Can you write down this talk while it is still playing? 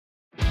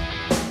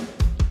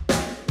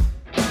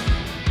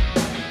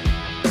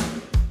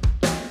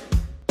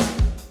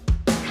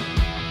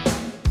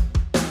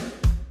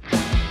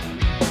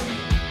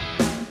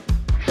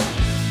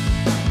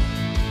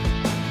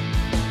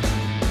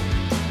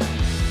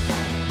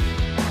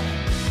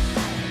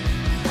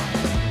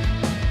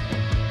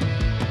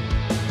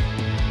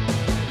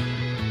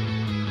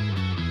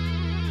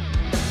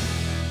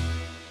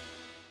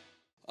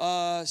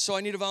so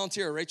I need a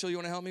volunteer. Rachel, you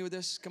want to help me with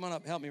this? Come on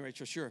up. Help me,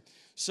 Rachel. Sure.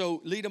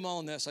 So lead them all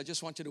in this. I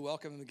just want you to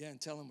welcome them again.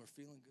 Tell them we're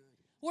feeling good.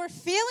 We're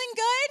feeling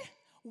good?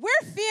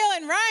 We're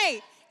feeling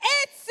right.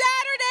 It's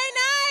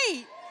Saturday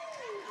night.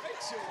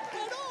 Rachel,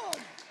 get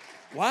on.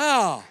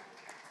 Wow.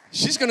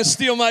 She's going to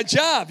steal my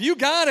job. You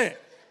got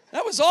it.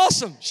 That was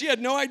awesome. She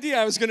had no idea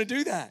I was going to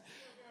do that.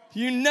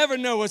 You never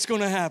know what's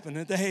going to happen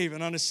at the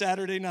Haven on a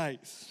Saturday night.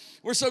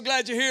 We're so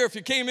glad you're here. If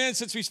you came in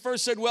since we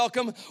first said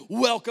welcome,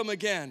 welcome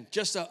again.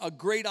 Just a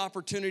great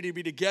opportunity to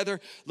be together.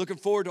 Looking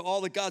forward to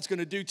all that God's going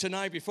to do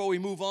tonight. Before we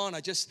move on,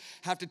 I just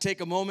have to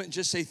take a moment and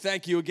just say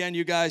thank you again,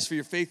 you guys, for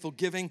your faithful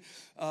giving.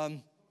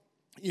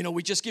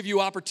 We just give you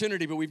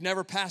opportunity, but we've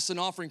never passed an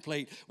offering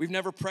plate. We've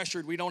never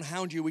pressured. We don't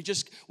hound you. We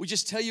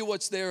just tell you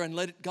what's there and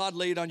let God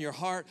lay it on your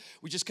heart.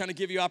 We just kind of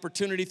give you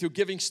opportunity through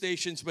giving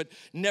stations, but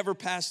never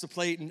pass the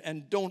plate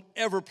and don't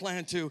ever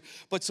plan to.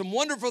 But some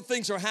wonderful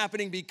things are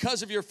happening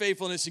because of your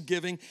faithfulness in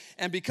giving,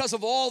 and because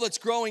of all that's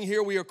growing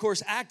here, we are, of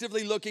course,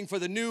 actively looking for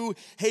the new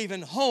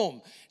Haven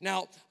home.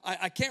 Now,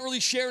 I can't really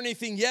share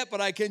anything yet,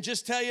 but I can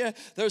just tell you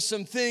there's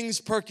some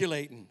things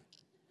percolating.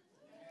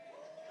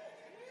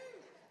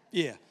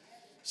 Yeah.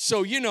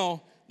 So,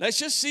 let's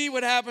just see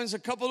what happens a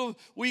couple of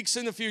weeks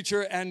in the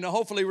future, and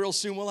hopefully real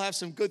soon we'll have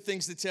some good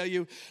things to tell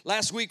you.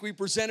 Last week we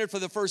presented for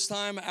the first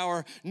time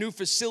our new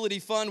facility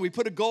fund. We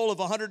put a goal of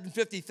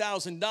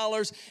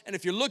 $150,000, and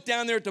if you look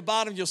down there at the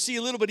bottom, you'll see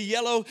a little bit of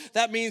yellow.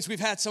 That means we've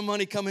had some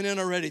money coming in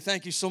already.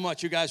 Thank you so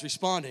much, you guys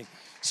responding.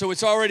 So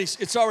it's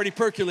already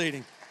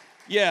percolating.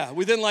 Yeah,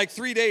 within like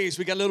 3 days,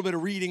 we got a little bit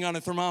of reading on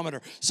a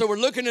thermometer. So we're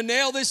looking to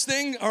nail this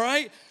thing, all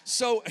right?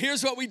 So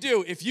here's what we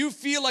do. If you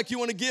feel like you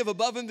want to give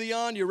above and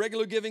beyond your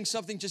regular giving,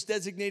 something just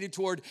designated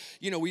toward,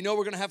 we know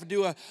we're going to have to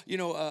do a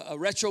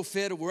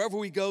retrofit or wherever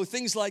we go,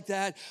 things like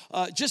that.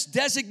 Just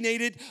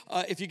designate it.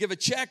 If you give a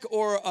check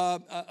or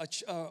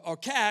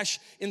cash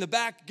in the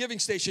back giving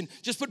station,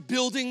 just put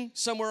building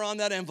somewhere on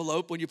that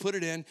envelope when you put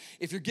it in.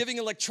 If you're giving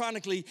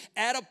electronically,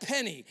 add a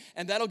penny,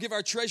 and that'll give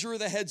our treasurer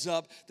the heads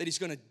up that he's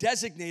going to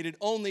designate it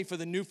only for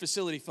the new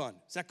facility fund.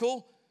 Is that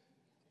cool?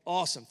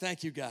 Awesome.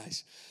 Thank you,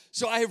 guys.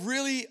 So I have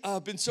really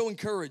been so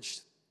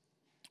encouraged.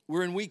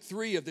 We're in week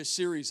 3 of this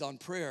series on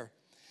prayer.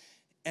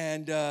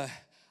 And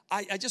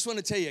I just want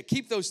to tell you,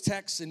 keep those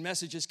texts and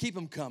messages, keep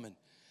them coming.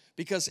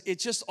 Because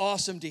it's just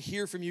awesome to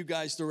hear from you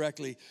guys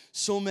directly,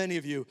 so many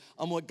of you,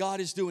 on what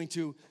God is doing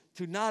to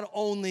not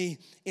only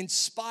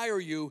inspire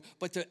you,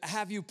 but to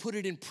have you put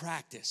it in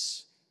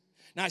practice.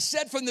 Now, I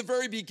said from the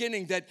very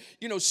beginning that,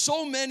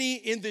 so many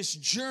in this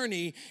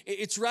journey,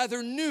 it's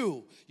rather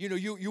new.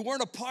 You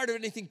weren't a part of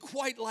anything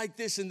quite like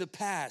this in the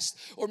past,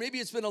 or maybe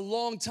it's been a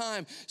long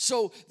time.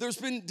 So there's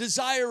been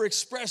desire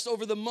expressed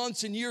over the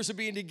months and years of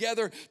being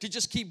together to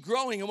just keep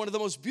growing. And one of the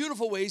most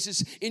beautiful ways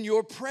is in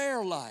your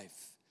prayer life.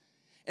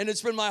 And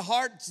it's been my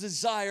heart's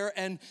desire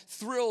and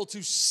thrill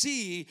to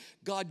see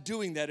God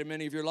doing that in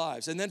many of your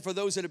lives. And then for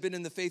those that have been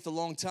in the faith a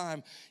long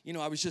time,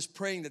 I was just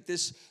praying that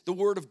the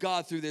Word of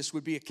God through this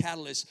would be a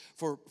catalyst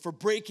for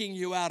breaking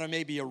you out of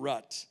maybe a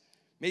rut.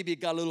 Maybe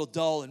it got a little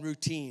dull and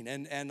routine.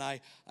 And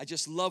I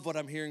just love what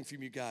I'm hearing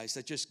from you guys,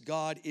 that just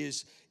God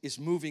is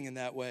moving in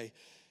that way.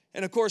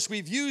 And of course,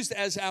 we've used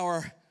as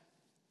our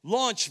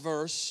launch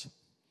verse,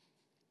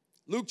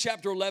 Luke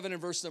chapter 11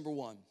 and verse number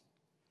 1.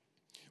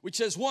 Which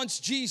says,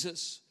 once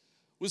Jesus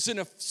was in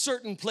a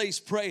certain place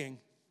praying,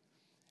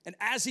 and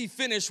as he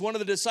finished, one of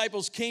the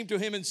disciples came to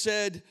him and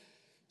said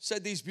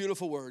these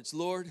beautiful words,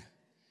 Lord,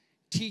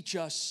 teach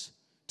us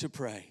to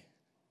pray.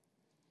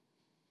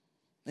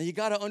 Now you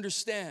got to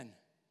understand,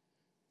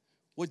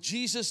 what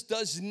Jesus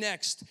does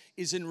next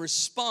is in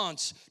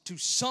response to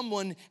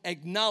someone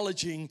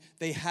acknowledging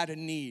they had a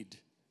need.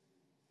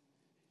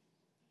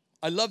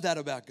 I love that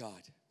about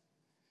God.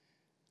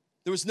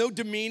 There was no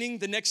demeaning.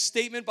 The next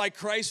statement by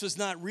Christ was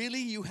not, really?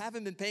 You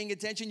haven't been paying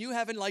attention? You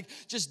haven't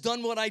just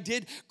done what I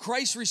did?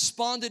 Christ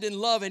responded in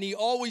love, and he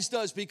always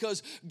does,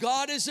 because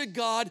God is a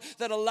God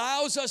that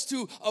allows us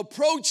to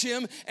approach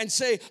him and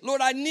say,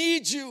 Lord, I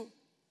need you.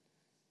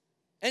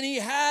 And he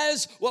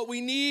has what we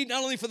need,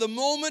 not only for the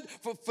moment,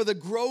 for the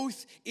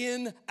growth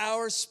in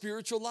our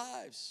spiritual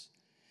lives.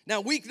 Now,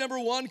 week number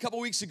 1, a couple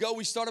weeks ago,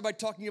 we started by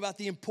talking about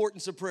the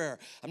importance of prayer.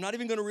 I'm not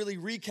even going to really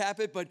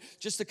recap it, but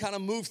just to kind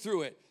of move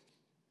through it.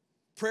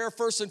 Prayer,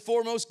 first and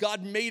foremost,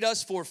 God made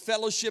us for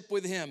fellowship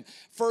with him.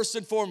 First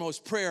and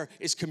foremost, prayer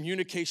is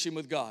communication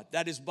with God.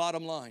 That is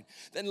bottom line.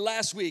 Then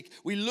last week,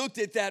 we looked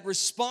at that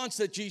response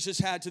that Jesus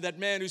had to that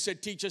man who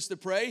said, teach us to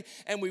pray.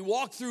 And we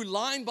walked through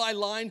line by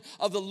line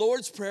of the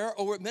Lord's Prayer,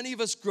 or what many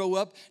of us grow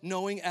up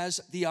knowing as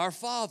the Our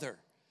Father.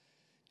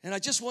 And I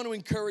just want to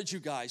encourage you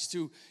guys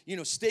to,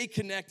 stay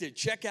connected,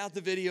 check out the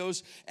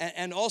videos,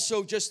 and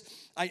also just,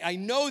 I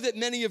know that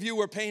many of you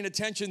were paying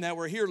attention that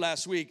were here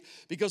last week,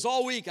 because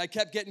all week I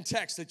kept getting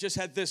texts that just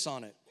had this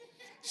on it.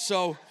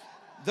 So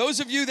those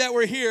of you that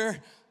were here,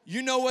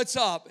 you know what's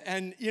up.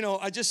 And,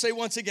 I just say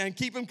once again,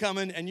 keep them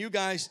coming, and you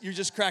guys, you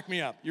just crack me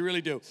up. You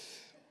really do.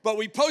 But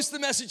we post the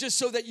messages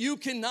so that you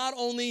can not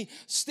only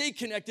stay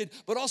connected,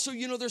 but also,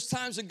 there's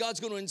times when God's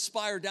going to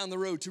inspire down the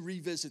road to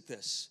revisit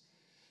this.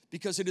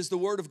 because it is the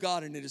word of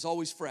God and it is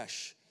always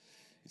fresh.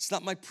 It's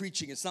not my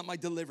preaching, it's not my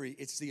delivery.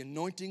 It's the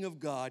anointing of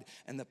God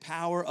and the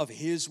power of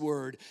his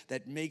word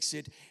that makes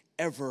it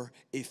ever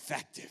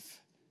effective.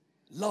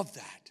 Love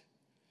that.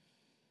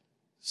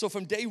 So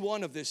from day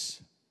one of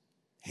this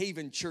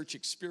Haven Church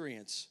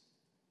experience,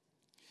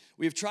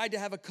 we have tried to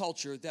have a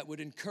culture that would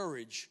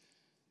encourage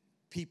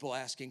people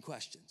asking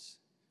questions.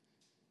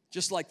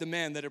 Just like the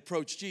man that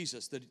approached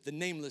Jesus, the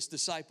nameless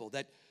disciple,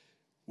 that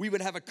we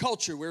would have a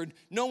culture where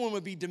no one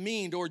would be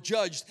demeaned or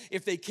judged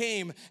if they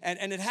came,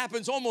 and it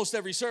happens almost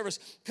every service,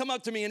 come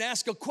up to me and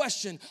ask a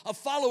question, a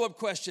follow-up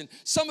question.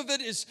 Some of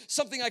it is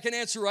something I can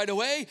answer right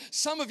away.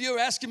 Some of you are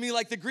asking me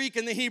like the Greek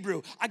and the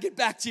Hebrew. I get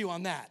back to you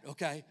on that,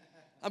 okay?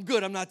 I'm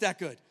good, I'm not that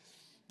good.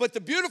 But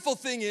the beautiful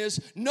thing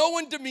is, no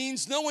one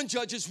demeans, no one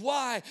judges.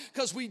 Why?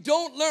 Because we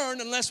don't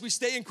learn unless we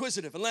stay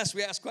inquisitive, unless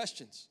we ask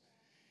questions.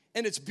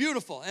 And it's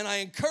beautiful, and I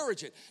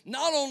encourage it,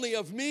 not only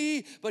of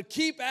me, but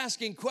keep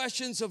asking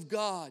questions of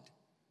God.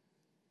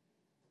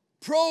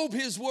 Probe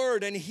his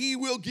word, and he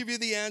will give you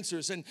the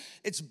answers. And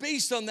it's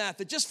based on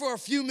that just for a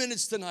few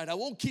minutes tonight, I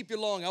won't keep you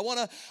long. I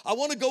want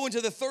to go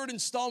into the third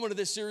installment of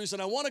this series,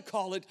 and I want to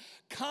call it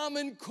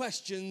Common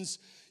Questions,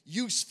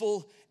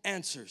 Useful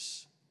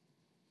Answers.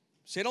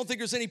 See, I don't think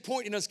there's any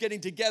point in us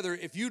getting together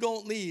if you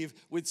don't leave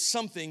with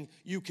something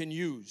you can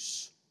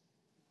use.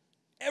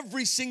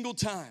 Every single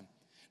time.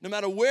 No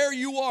matter where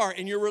you are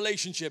in your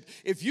relationship,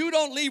 if you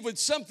don't leave with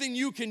something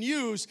you can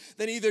use,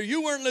 then either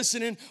you weren't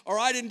listening or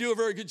I didn't do a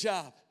very good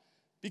job.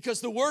 Because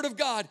the word of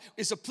God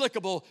is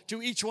applicable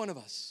to each one of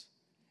us.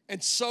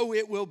 And so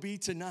it will be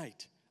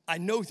tonight. I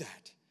know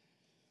that.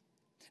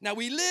 Now,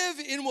 we live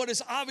in what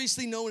is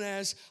obviously known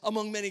as,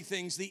 among many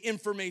things, the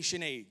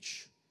information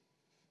age.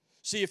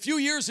 See, a few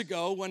years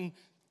ago when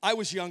I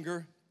was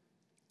younger,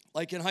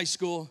 like in high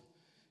school,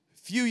 a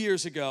few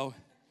years ago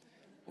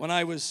when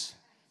I was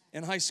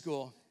in high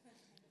school,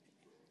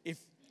 if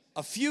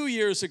you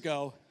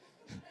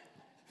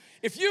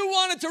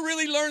wanted to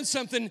really learn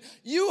something,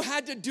 you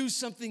had to do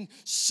something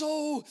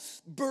so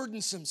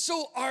burdensome,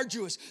 so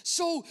arduous,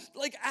 so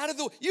like out of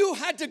the, you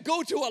had to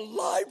go to a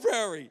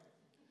library.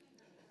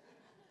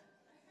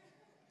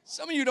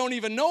 Some of you don't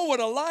even know what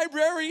a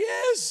library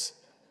is.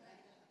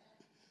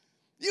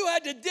 You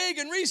had to dig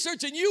and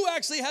research, and you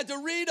actually had to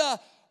read a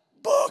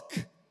book.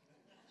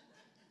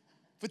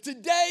 But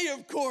today,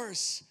 of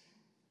course,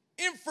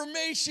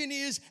 information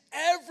is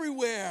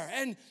everywhere.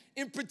 And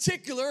in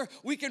particular,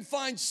 we can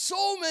find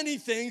so many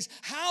things,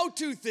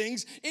 how-to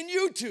things, in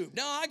YouTube.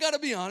 Now, I got to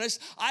be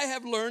honest, I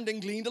have learned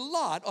and gleaned a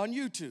lot on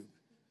YouTube.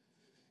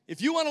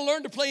 If you want to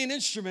learn to play an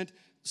instrument,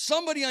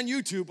 somebody on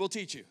YouTube will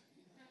teach you.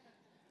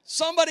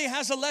 Somebody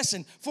has a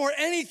lesson for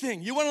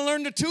anything. You want to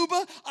learn the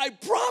tuba? I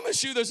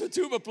promise you there's a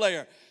tuba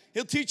player.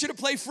 He'll teach you to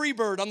play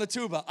Freebird on the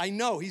tuba. I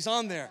know, he's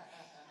on there.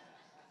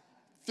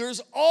 There's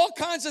all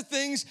kinds of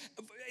things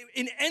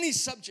in any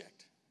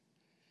subject.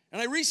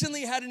 And I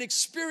recently had an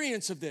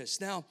experience of this.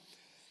 Now,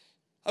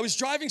 I was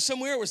driving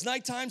somewhere. It was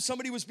nighttime.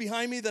 Somebody was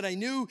behind me that I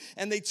knew,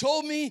 and they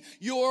told me,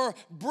 your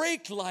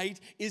brake light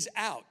is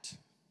out.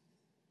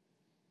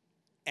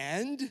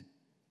 And?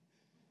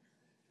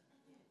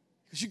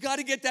 Because you got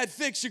to get that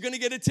fixed. You're going to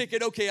get a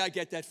ticket. Okay, I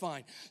get that,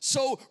 fine.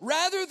 So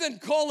rather than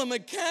call a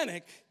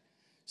mechanic,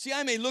 see,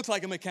 I may look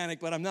like a mechanic,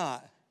 but I'm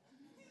not.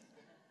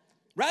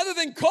 Rather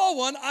than call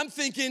one, I'm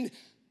thinking,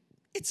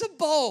 it's a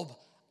bulb.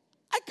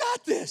 I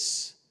got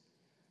this.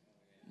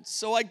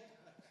 So I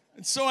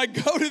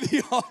go to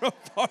the auto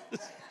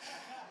parts.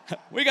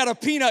 We got a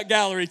peanut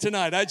gallery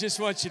tonight. I just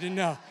want you to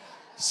know.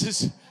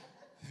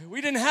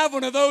 We didn't have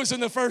one of those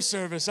in the first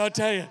service, I'll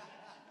tell you.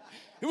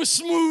 It was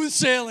smooth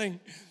sailing.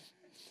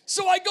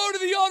 So I go to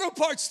the auto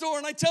parts store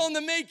and I tell them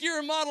the make, year,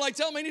 and model. I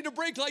tell them I need a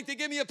brake light. They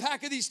give me a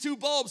pack of these 2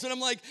 bulbs. And I'm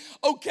like,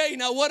 okay,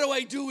 now what do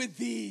I do with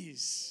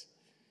these?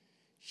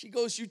 She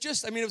goes,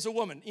 it was a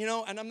woman,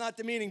 and I'm not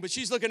demeaning, but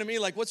she's looking at me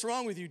like, what's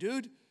wrong with you,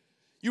 dude?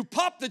 You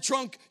pop the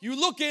trunk, you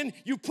look in,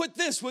 you put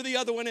this where the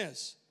other one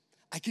is.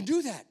 I can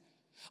do that.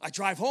 I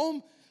drive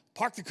home,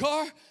 park the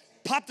car,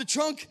 pop the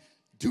trunk,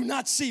 do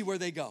not see where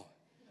they go.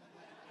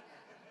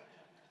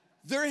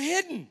 They're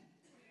hidden.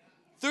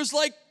 There's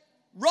like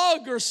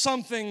rug or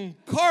something,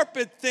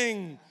 carpet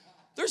thing.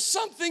 There's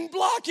something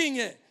blocking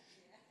it.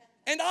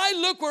 And I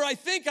look where I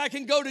think I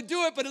can go to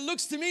do it, but it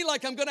looks to me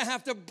like I'm going to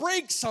have to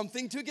break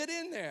something to get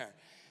in there.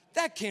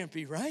 That can't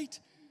be right.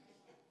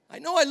 I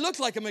know I look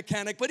like a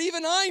mechanic, but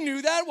even I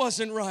knew that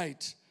wasn't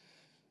right.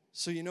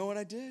 So you know what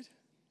I did?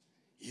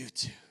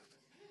 YouTube.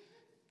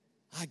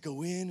 I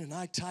go in and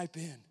I type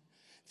in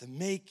the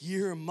make,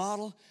 year, and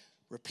model,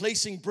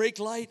 replacing brake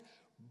light.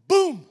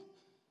 Boom!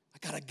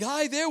 I got a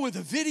guy there with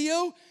a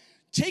video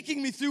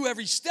taking me through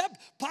every step,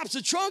 pops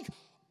the trunk.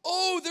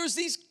 Oh, there's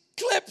these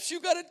clips. You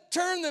got to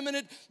turn them, and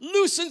it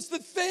loosens the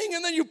thing,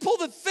 and then you pull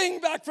the thing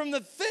back from the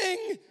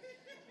thing.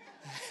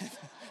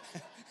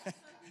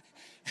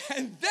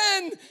 And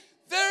then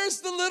there's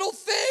the little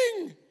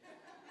thing.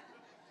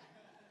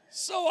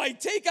 So I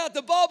take out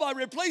the bulb, I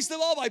replace the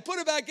bulb, I put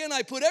it back in,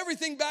 I put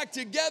everything back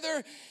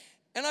together,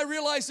 and I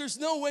realize there's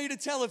no way to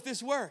tell if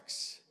this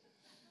works.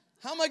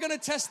 How am I going to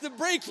test the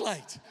brake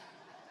light?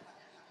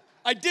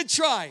 I did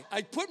try.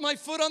 I put my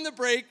foot on the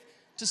brake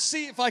to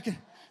see if I could.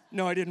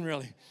 No, I didn't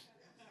really.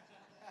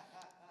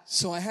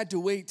 So I had to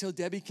wait till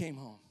Debbie came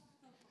home.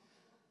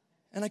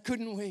 And I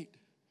couldn't wait.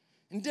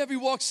 And Debbie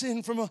walks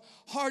in from a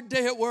hard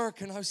day at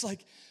work, and I was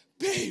like,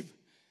 babe,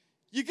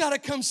 you got to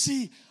come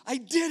see. I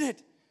did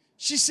it.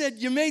 She said,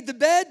 you made the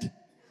bed?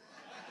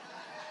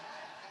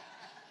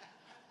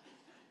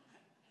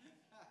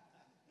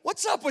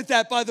 What's up with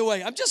that, by the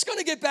way? I'm just going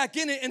to get back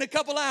in it in a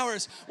couple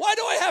hours. Why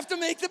do I have to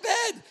make the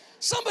bed?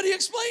 Somebody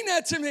explain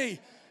that to me.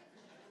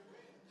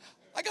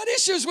 I got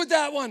issues with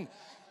that one.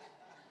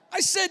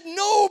 I said,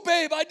 no,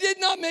 babe, I did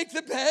not make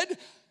the bed,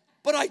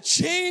 but I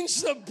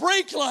changed the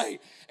brake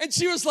light. And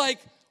she was like,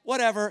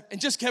 whatever, and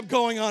just kept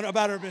going on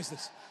about her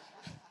business.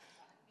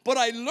 But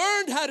I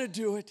learned how to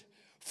do it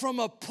from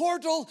a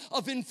portal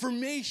of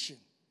information.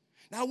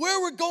 Now,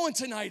 where we're going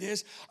tonight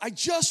is, I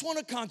just want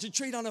to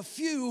concentrate on a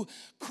few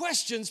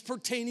questions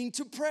pertaining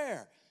to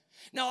prayer.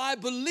 Now, I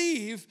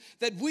believe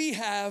that we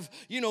have,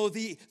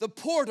 the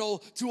portal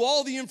to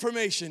all the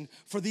information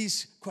for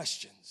these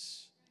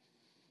questions.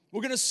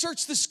 We're going to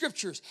search the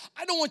scriptures.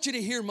 I don't want you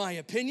to hear my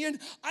opinion.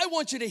 I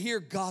want you to hear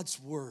God's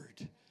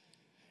word.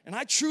 And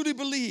I truly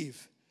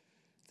believe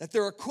that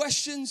there are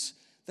questions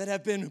that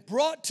have been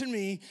brought to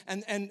me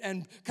and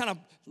kind of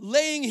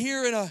laying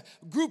here in a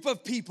group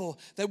of people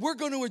that we're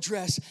going to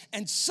address.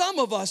 And some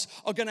of us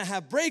are going to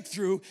have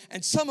breakthrough,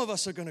 and some of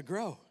us are going to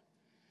grow.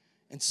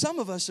 And some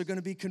of us are going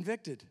to be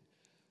convicted.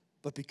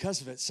 But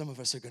because of it, some of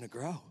us are going to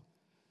grow.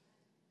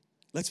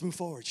 Let's move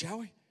forward, shall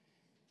we?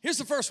 Here's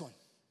the first one.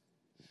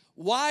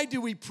 Why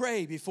do we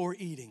pray before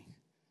eating?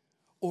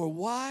 Or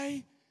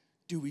why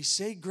do we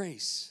say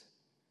grace?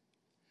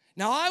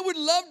 Now, I would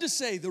love to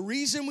say the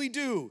reason we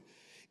do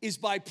is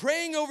by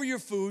praying over your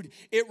food,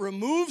 it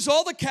removes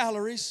all the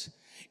calories,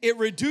 it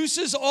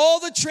reduces all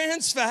the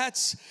trans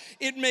fats,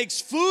 it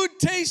makes food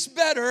taste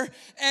better,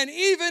 and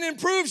even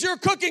improves your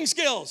cooking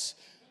skills.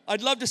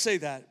 I'd love to say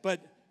that,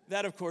 but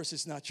that, of course,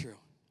 is not true.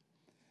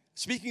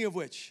 Speaking of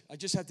which, I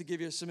just have to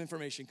give you some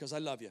information because I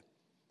love you.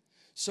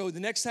 So the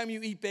next time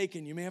you eat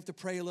bacon, you may have to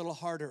pray a little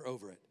harder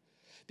over it.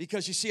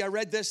 Because you see, I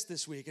read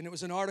this week, and it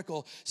was an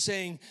article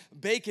saying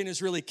bacon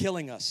is really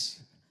killing us.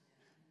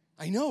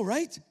 I know,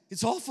 right?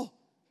 It's awful.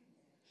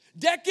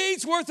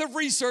 Decades worth of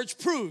research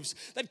proves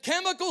that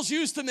chemicals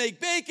used to make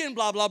bacon,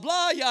 blah, blah,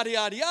 blah, yada,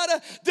 yada,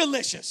 yada,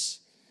 delicious.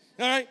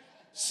 All right?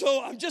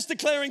 So I'm just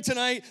declaring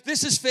tonight,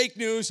 this is fake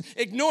news.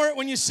 Ignore it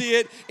when you see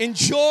it.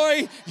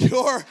 Enjoy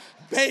your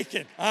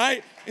bacon, all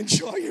right?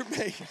 Enjoy your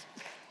bacon.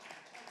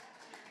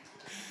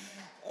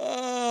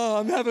 Oh,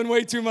 I'm having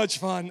way too much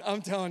fun.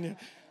 I'm telling you.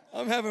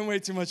 I'm having way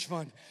too much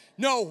fun.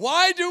 No,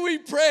 why do we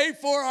pray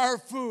for our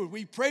food?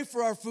 We pray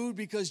for our food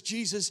because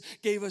Jesus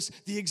gave us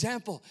the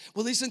example.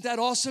 Well, isn't that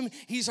awesome?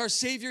 He's our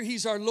Savior.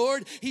 He's our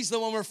Lord. He's the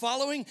one we're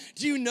following.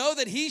 Do you know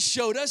that He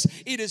showed us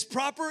it is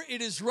proper,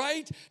 it is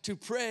right to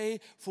pray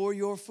for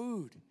your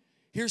food?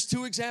 Here's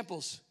two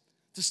examples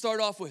to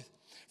start off with.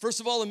 First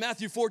of all, in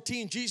Matthew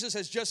 14, Jesus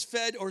has just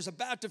fed or is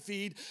about to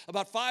feed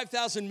about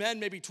 5,000 men,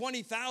 maybe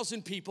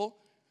 20,000 people.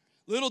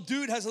 Little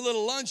dude has a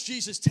little lunch.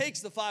 Jesus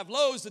takes the 5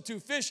 loaves, the 2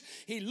 fish.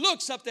 He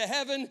looks up to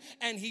heaven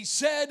and he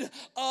said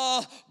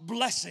a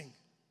blessing.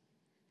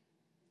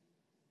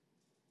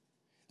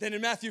 Then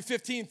in Matthew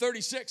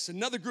 15:36,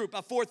 another group,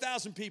 about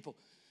 4,000 people.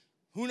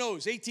 Who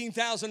knows,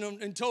 18,000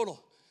 in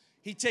total.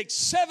 He takes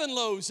 7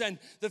 loaves and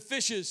the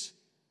fishes,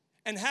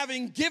 and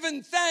having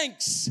given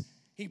thanks,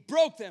 He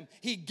broke them.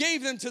 He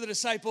gave them to the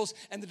disciples,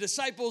 and the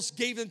disciples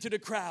gave them to the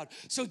crowd.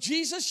 So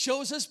Jesus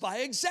shows us by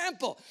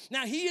example.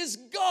 Now, He is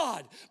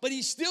God, but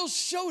He still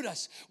showed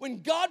us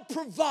when God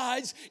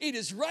provides, it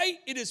is right,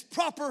 it is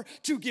proper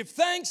to give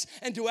thanks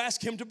and to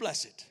ask Him to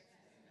bless it.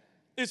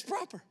 It's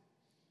proper.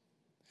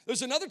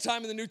 There's another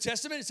time in the New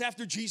Testament, it's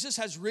after Jesus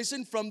has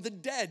risen from the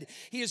dead.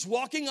 He is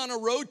walking on a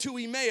road to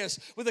Emmaus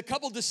with a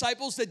couple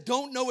disciples that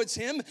don't know it's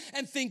Him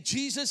and think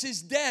Jesus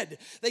is dead.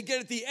 They get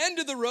at the end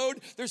of the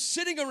road, they're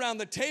sitting around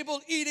the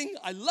table eating.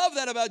 I love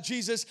that about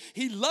Jesus.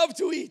 He loved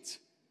to eat.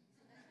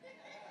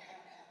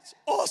 It's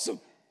awesome.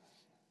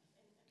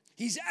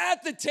 He's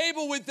at the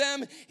table with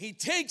them. He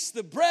takes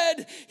the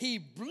bread, He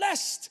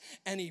blessed,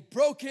 and He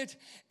broke it,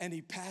 and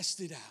He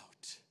passed it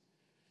out.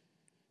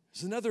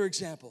 There's another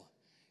example.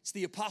 It's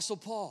the Apostle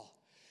Paul.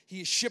 He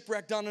is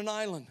shipwrecked on an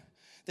island.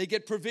 They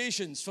get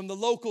provisions from the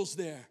locals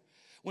there.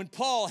 When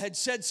Paul had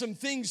said some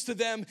things to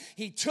them,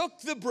 he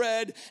took the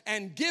bread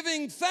and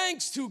giving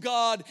thanks to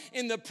God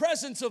in the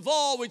presence of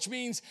all, which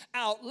means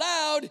out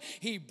loud,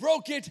 he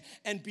broke it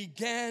and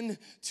began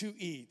to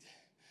eat.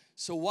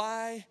 So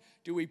why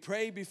do we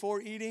pray before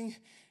eating?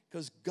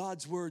 Because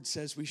God's word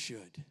says we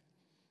should.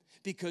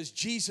 Because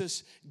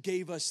Jesus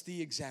gave us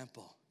the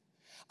example.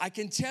 I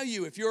can tell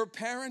you, if you're a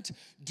parent,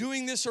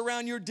 doing this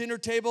around your dinner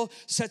table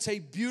sets a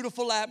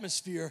beautiful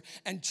atmosphere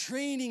and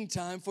training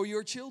time for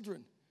your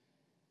children.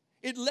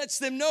 It lets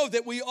them know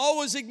that we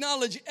always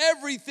acknowledge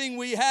everything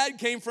we had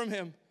came from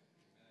Him.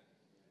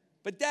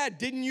 But Dad,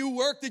 didn't you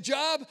work the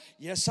job?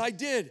 Yes, I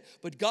did,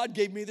 but God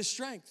gave me the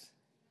strength.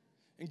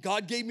 And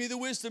God gave me the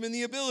wisdom and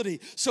the ability.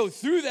 So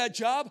through that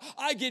job,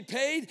 I get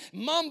paid.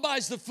 Mom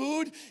buys the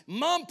food.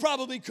 Mom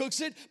probably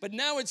cooks it. But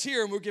now it's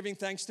here and we're giving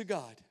thanks to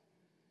God.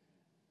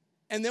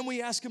 And then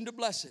we ask him to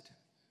bless it.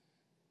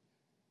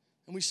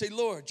 And we say,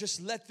 Lord,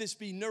 just let this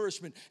be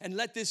nourishment and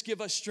let this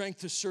give us strength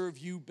to serve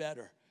you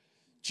better.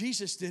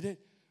 Jesus did it.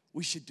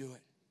 We should do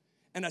it.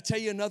 And I tell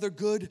you another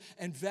good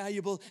and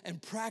valuable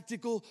and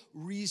practical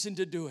reason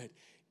to do it.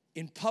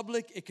 In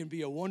public, it can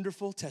be a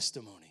wonderful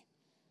testimony.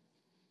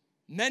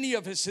 Many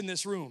of us in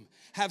this room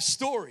have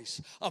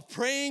stories of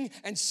praying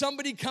and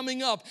somebody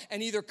coming up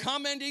and either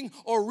commenting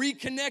or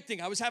reconnecting.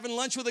 I was having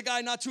lunch with a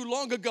guy not too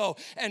long ago,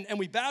 and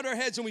we bowed our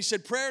heads and we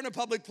said prayer in a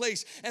public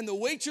place. And the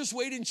waitress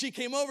waited and she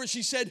came over and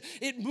she said,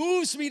 it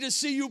moves me to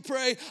see you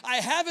pray. I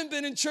haven't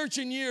been in church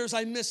in years.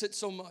 I miss it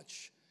so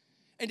much.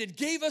 And it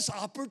gave us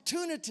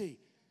opportunity.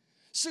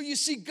 So you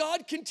see,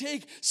 God can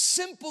take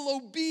simple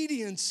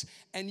obedience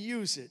and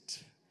use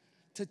it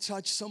to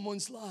touch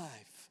someone's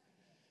life.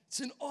 It's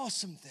an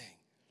awesome thing.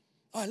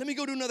 All right, let me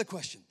go to another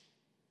question.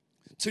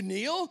 To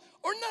kneel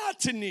or not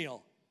to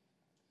kneel?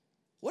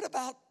 What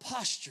about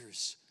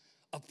postures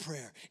of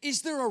prayer?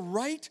 Is there a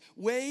right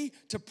way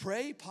to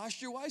pray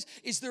posture-wise?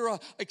 Is there a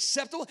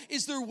acceptable?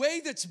 Is there a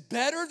way that's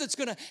better that's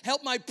going to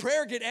help my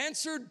prayer get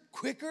answered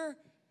quicker?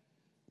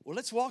 Well,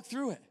 let's walk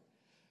through it.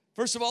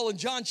 First of all, in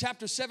John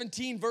chapter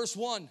 17, verse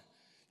 1,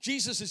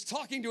 Jesus is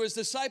talking to his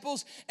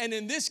disciples, and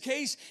in this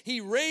case,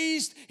 he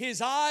raised his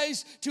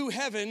eyes to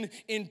heaven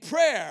in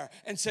prayer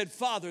and said,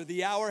 Father,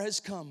 the hour has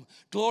come.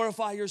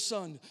 Glorify your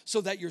Son so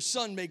that your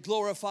Son may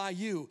glorify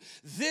you.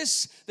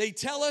 This, they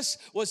tell us,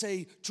 was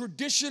a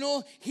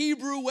traditional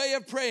Hebrew way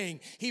of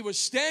praying. He was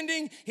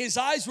standing, his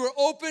eyes were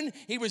open,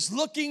 he was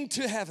looking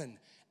to heaven.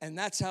 And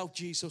that's how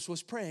Jesus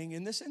was praying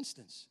in this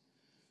instance.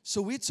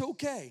 So it's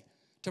okay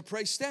to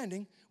pray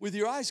standing with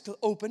your eyes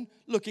open,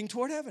 looking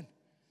toward heaven.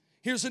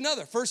 Here's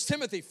another, 1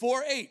 Timothy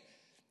 4:8.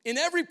 In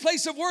every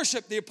place of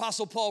worship, the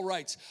Apostle Paul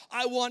writes,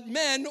 I want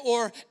men,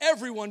 or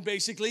everyone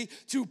basically,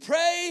 to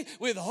pray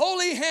with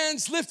holy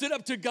hands lifted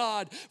up to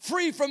God,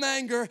 free from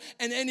anger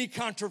and any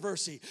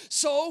controversy.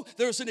 So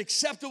there's an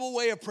acceptable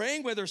way of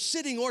praying, whether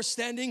sitting or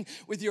standing,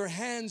 with your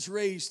hands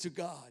raised to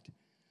God.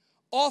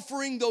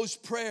 Offering those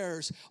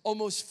prayers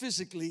almost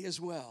physically as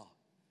well.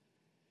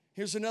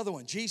 Here's another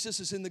one. Jesus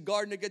is in the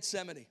Garden of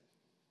Gethsemane,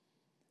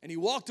 and he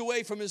walked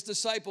away from his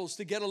disciples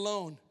to get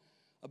alone.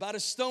 About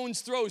a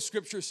stone's throw,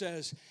 Scripture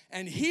says.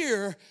 And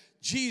here,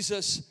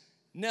 Jesus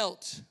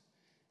knelt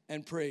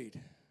and prayed.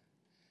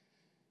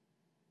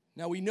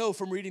 Now, we know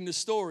from reading the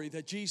story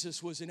that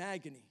Jesus was in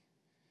agony.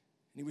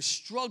 And he was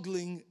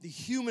struggling, the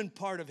human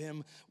part of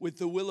him, with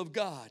the will of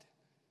God.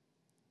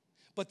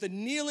 But the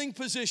kneeling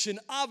position,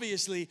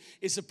 obviously,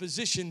 is a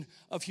position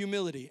of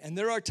humility. And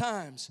there are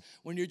times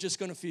when you're just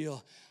going to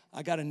feel,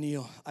 I got to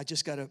kneel. I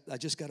just got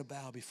to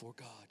bow before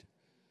God.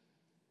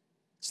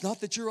 It's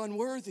not that you're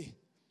unworthy.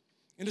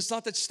 And it's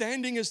not that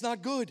standing is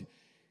not good.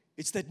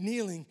 It's that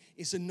kneeling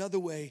is another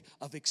way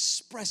of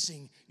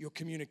expressing your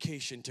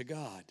communication to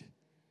God.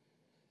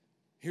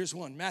 Here's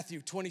one, Matthew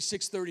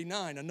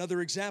 26:39,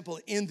 another example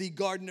in the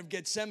Garden of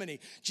Gethsemane.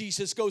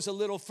 Jesus goes a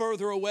little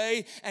further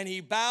away and he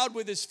bowed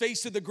with his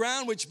face to the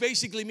ground, which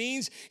basically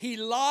means he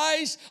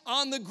lies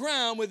on the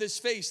ground with his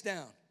face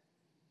down.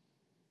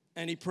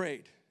 And he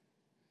prayed.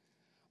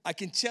 I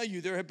can tell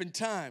you there have been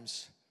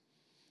times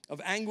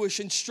of anguish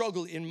and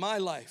struggle in my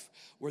life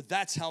where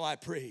that's how I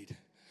prayed.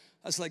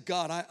 I was like,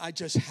 God, I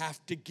just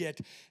have to get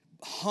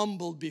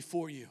humbled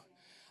before you.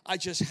 I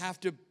just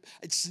have to,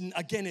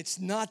 it's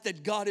not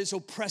that God is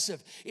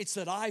oppressive. It's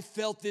that I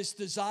felt this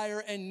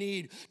desire and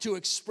need to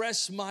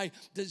express my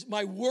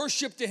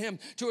worship to him,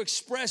 to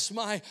express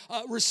my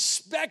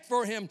respect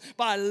for him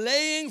by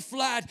laying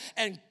flat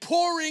and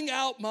pouring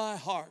out my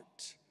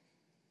heart.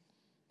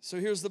 So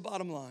here's the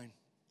bottom line.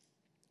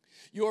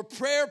 Your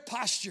prayer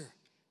posture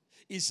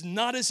is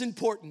not as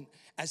important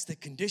as the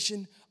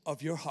condition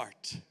of your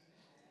heart.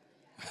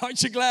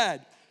 Aren't you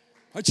glad?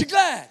 Aren't you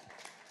glad?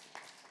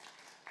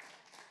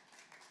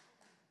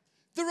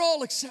 They're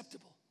all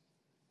acceptable.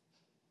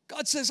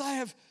 God says,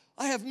 I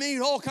have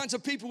made all kinds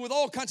of people with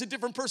all kinds of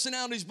different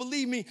personalities.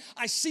 Believe me,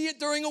 I see it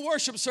during a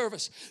worship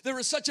service. There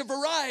is such a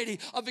variety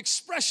of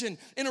expression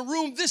in a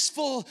room this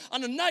full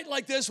on a night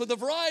like this with a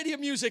variety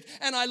of music,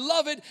 and I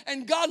love it,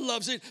 and God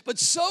loves it. But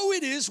so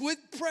it is with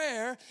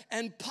prayer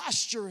and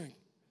posturing.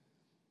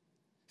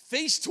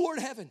 Face toward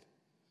heaven.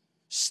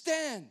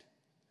 Stand.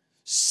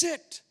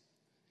 Sit.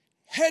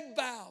 Head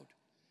bowed.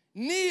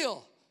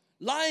 Kneel.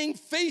 Lying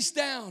face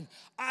down,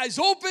 eyes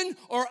open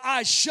or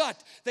eyes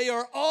shut. They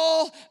are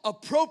all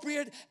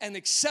appropriate and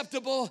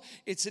acceptable.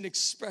 It's an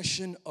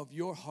expression of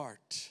your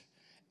heart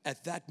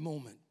at that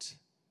moment.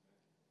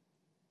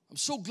 I'm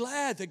so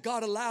glad that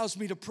God allows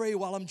me to pray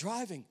while I'm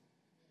driving.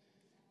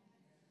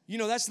 You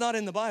know, that's not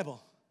in the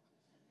Bible.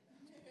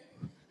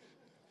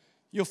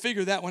 You'll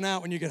figure that one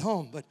out when you get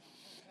home, but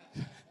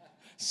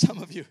some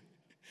of you.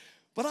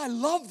 But I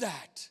love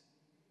that.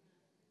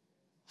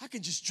 I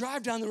can just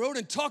drive down the road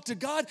and talk to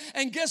God,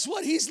 and guess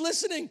what? He's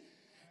listening.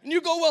 And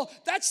you go, well,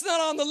 that's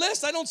not on the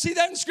list. I don't see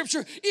that in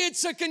Scripture.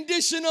 It's a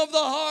condition of the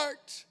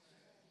heart.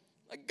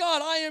 Like,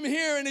 God, I am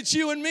here and it's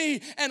you and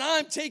me, and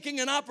I'm taking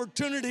an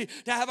opportunity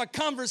to have a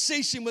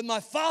conversation with my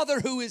Father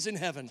who is in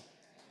heaven.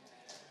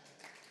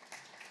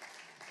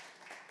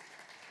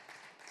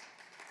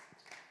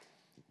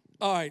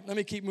 All right, let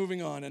me keep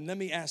moving on, and let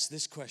me ask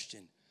this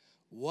question.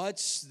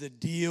 What's the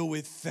deal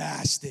with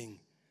fasting?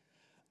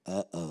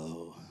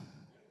 Uh-oh.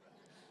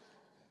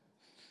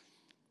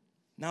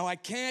 Now, I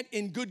can't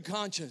in good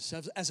conscience,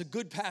 as a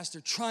good pastor,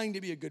 trying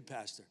to be a good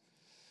pastor,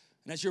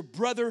 and as your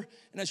brother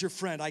and as your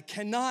friend, I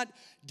cannot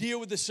deal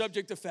with the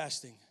subject of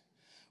fasting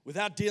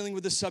without dealing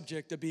with the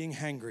subject of being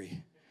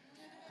hangry.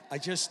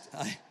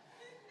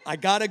 I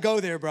gotta go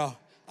there, bro.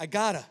 I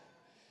gotta.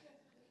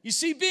 You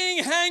see,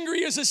 being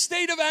hangry is a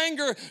state of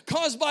anger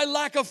caused by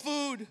lack of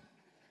food.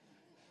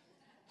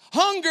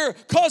 Hunger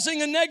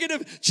causing a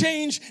negative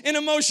change in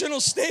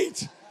emotional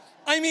state.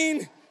 I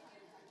mean,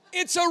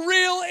 it's a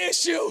real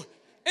issue.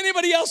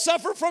 Anybody else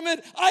suffer from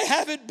it? I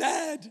have it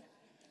bad.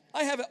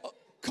 I have it. Oh,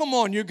 come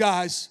on, you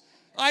guys.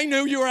 I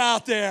knew you were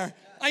out there.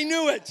 I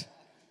knew it.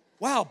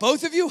 Wow,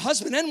 both of you,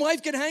 husband and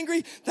wife, get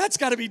hangry? That's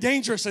got to be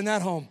dangerous in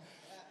that home.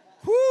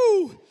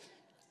 Whoo!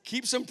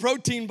 Keep some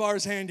protein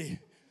bars handy.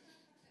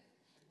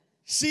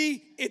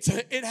 See,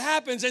 it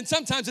happens, and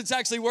sometimes it's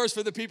actually worse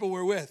for the people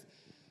we're with.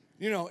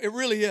 You know, it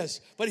really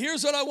is. But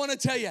here's what I want to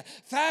tell you.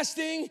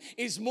 Fasting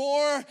is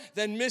more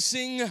than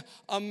missing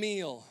a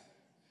meal.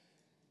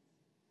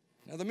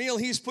 Now, the meal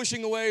he's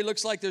pushing away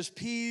looks like there's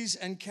peas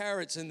and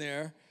carrots in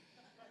there.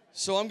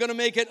 So I'm going to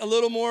make it a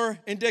little more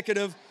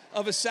indicative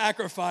of a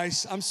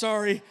sacrifice. I'm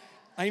sorry.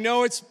 I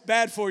know it's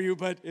bad for you,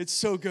 but it's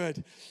so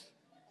good.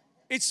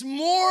 It's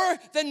more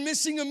than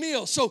missing a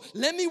meal. So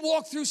let me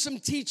walk through some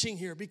teaching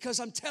here, because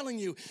I'm telling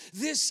you,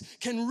 this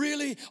can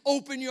really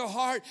open your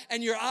heart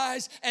and your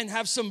eyes and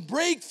have some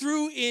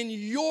breakthrough in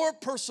your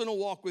personal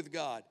walk with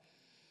God.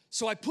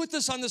 So I put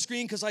this on the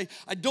screen because I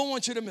don't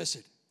want you to miss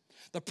it.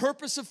 The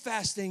purpose of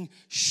fasting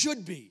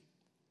should be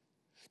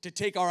to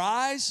take our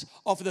eyes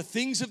off of the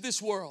things of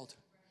this world,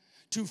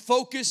 to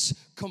focus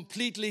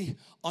completely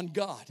on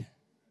God.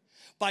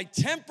 By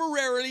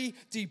temporarily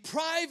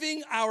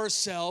depriving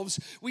ourselves,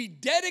 we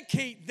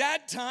dedicate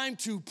that time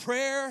to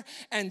prayer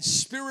and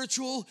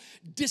spiritual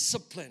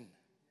discipline.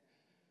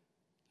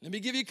 Let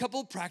me give you a couple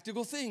of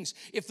practical things.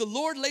 If the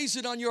Lord lays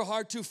it on your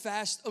heart to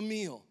fast a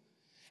meal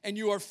and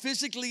you are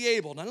physically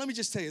able, now let me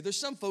just tell you, there's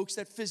some folks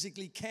that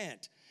physically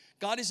can't.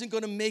 God isn't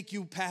going to make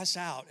you pass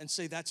out and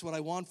say, that's what I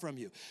want from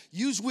you.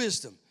 Use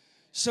wisdom.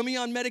 Some of you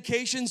on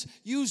medications,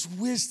 use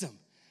wisdom.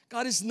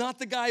 God is not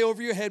the guy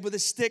over your head with a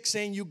stick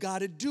saying you got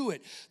to do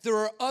it. There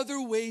are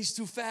other ways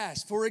to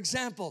fast. For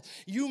example,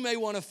 you may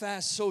want to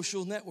fast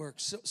social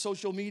networks,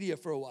 social media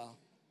for a while.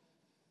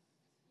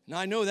 Now,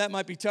 I know that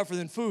might be tougher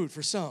than food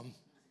for some.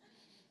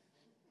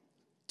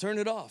 Turn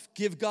it off.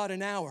 Give God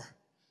an hour.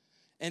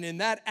 And in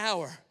that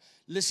hour,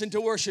 listen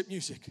to worship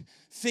music.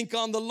 Think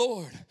on the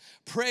Lord.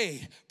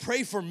 Pray.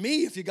 Pray for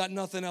me if you got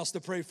nothing else to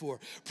pray for.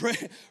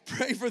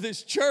 Pray for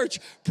this church.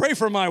 Pray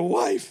for my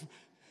wife.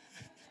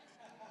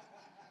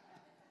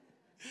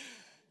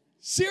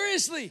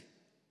 Seriously,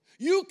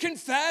 you can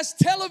fast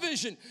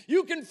television.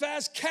 You can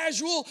fast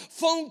casual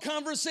phone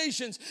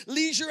conversations,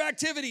 leisure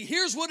activity.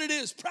 Here's what it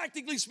is,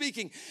 practically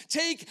speaking.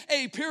 Take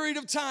a period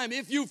of time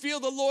if you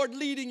feel the Lord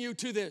leading you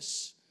to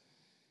this,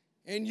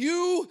 and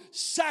you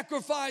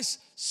sacrifice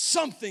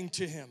something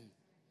to Him.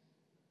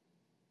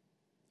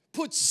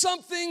 Put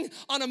something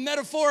on a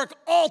metaphoric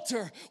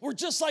altar where,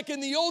 just like in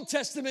the Old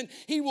Testament,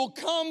 He will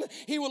come,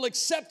 He will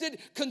accept it,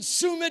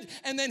 consume it,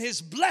 and then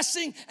His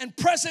blessing and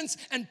presence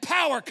and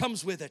power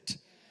comes with it.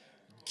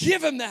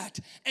 Give Him that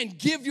and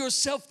give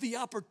yourself the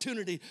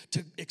opportunity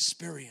to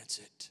experience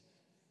it.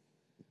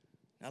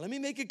 Now, let me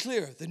make it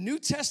clear. The New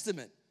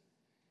Testament,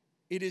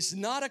 it is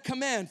not a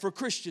command for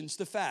Christians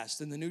to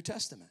fast in the New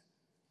Testament,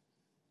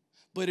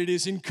 but it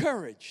is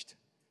encouraged.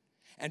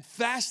 And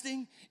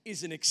fasting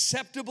is an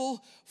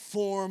acceptable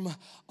form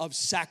of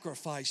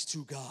sacrifice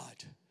to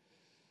God.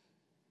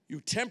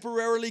 You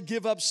temporarily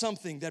give up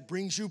something that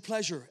brings you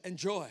pleasure and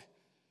joy.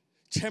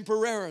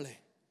 Temporarily.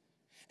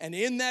 And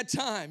in that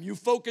time, you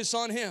focus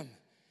on Him.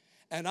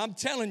 And I'm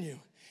telling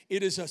you,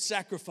 it is a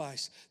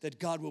sacrifice that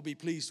God will be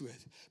pleased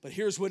with. But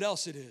here's what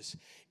else it is.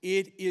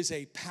 It is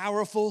a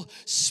powerful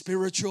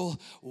spiritual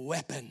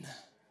weapon.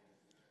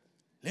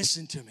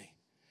 Listen to me.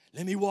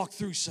 Let me walk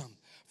through some.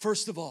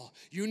 First of all,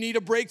 you need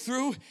a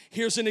breakthrough?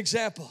 Here's an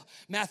example.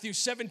 Matthew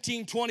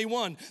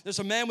 17:21. There's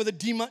a man with a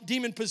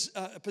demon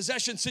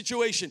possession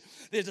situation.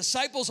 The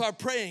disciples are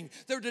praying.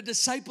 They're the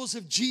disciples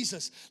of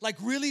Jesus, like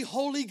really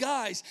holy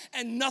guys,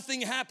 and nothing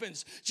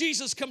happens.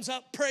 Jesus comes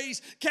up,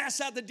 prays, casts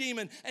out the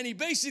demon, and He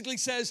basically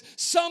says,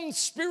 some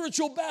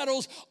spiritual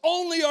battles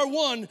only are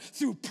won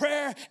through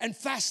prayer and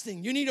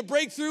fasting. You need a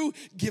breakthrough?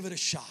 Give it a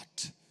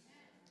shot.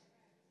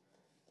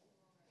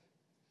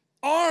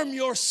 Arm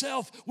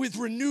yourself with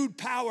renewed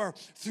power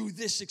through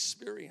this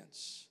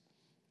experience.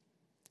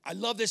 I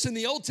love this in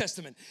the Old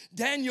Testament.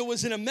 Daniel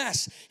was in a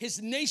mess.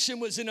 His nation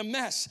was in a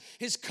mess.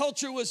 His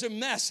culture was a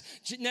mess.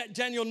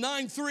 Daniel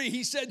 9:3,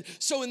 he said,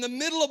 so in the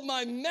middle of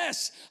my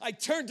mess, I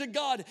turned to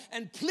God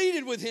and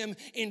pleaded with him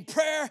in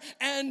prayer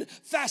and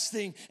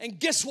fasting. And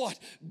guess what?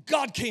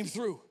 God came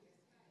through.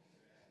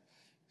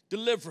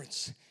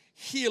 Deliverance,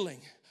 healing,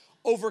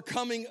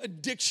 overcoming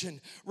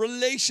addiction,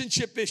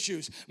 relationship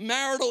issues,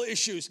 marital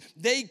issues.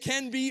 They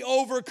can be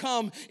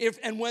overcome if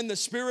and when the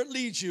Spirit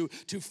leads you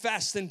to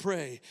fast and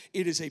pray.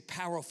 It is a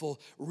powerful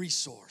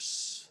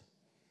resource.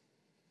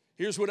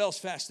 Here's what else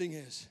fasting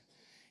is.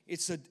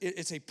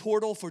 It's a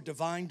portal for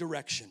divine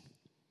direction.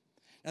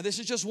 Now, this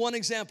is just one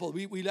example.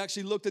 We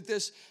actually looked at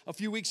this a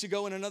few weeks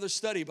ago in another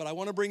study, but I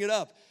want to bring it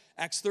up.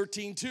 Acts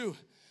 13:2.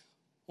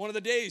 One of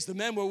the days, the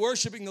men were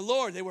worshiping the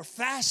Lord. They were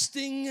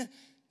fasting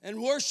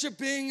and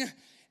worshiping,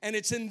 and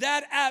it's in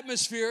that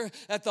atmosphere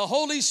that the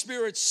Holy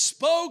Spirit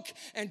spoke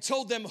and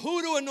told them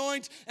who to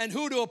anoint and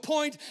who to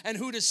appoint and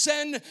who to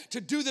send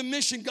to do the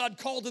mission God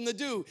called them to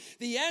do.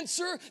 The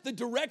answer, the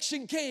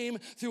direction came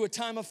through a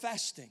time of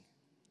fasting.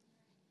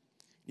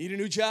 Need a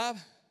new job?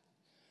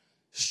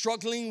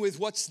 Struggling with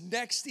what's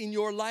next in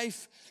your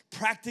life?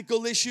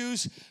 Practical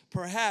issues?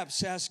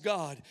 Perhaps ask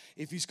God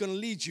if He's going to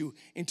lead you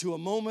into a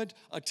moment,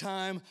 a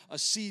time, a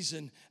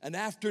season, an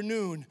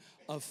afternoon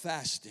of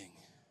fasting.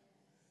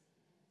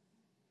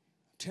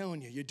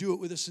 Telling you, you do it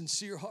with a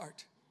sincere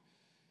heart,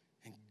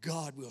 and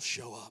God will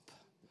show up.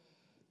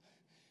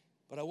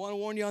 But I want to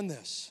warn you on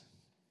this.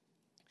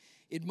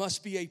 It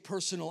must be a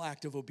personal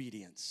act of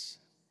obedience.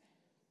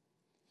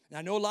 Now,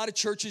 I know a lot of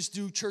churches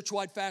do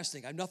church-wide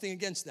fasting. I have nothing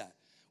against that.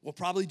 We'll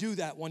probably do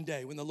that one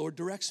day when the Lord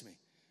directs me.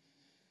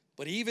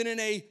 But even in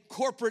a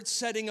corporate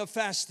setting of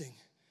fasting,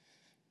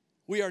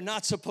 we are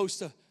not supposed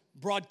to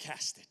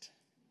broadcast it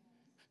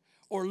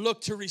or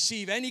look to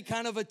receive any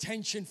kind of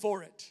attention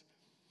for it.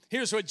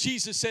 Here's what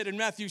Jesus said in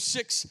Matthew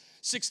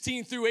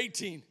 6:16 through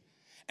 18.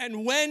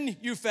 And when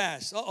you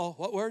fast,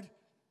 what word?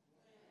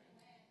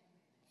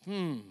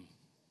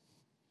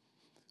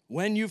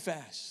 When you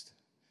fast,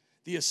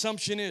 the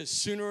assumption is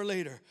sooner or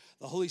later,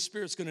 the Holy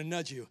Spirit's going to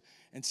nudge you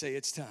and say,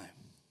 it's time.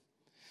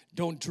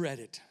 Don't dread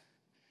it.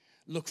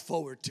 Look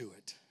forward to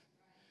it.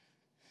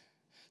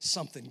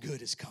 Something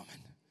good is coming.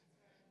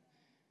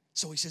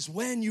 So he says,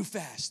 when you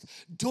fast,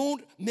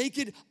 don't make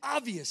it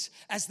obvious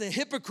as the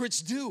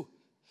hypocrites do.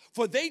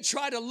 For they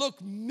try to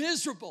look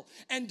miserable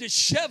and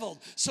disheveled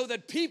so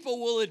that people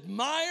will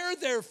admire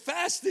their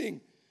fasting.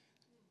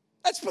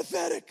 That's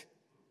pathetic.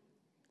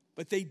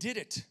 But they did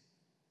it.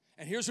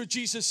 And here's what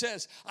Jesus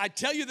says. I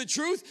tell you the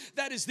truth,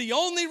 that is the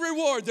only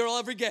reward they'll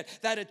ever get.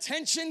 That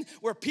attention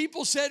where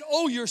people said,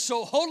 oh, you're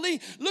so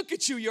holy. Look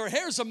at you. Your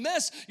hair's a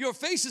mess. Your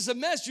face is a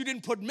mess. You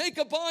didn't put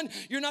makeup on.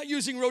 You're not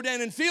using Rodan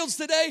and Fields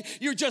today.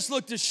 You just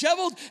look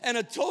disheveled and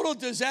a total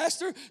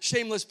disaster.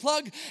 Shameless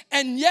plug.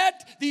 And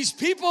yet these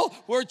people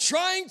were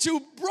trying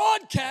to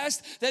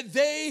broadcast that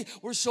they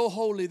were so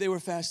holy. They were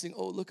fasting.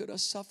 Oh, look at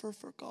us suffer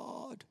for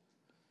God.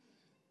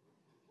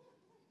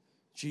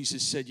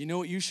 Jesus said, you know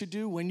what you should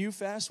do when you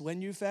fast?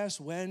 When you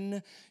fast?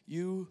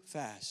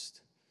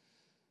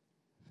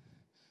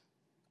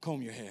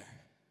 Comb your hair.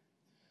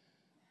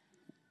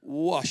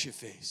 Wash your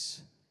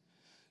face.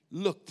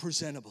 Look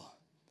presentable.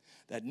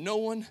 That no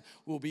one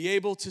will be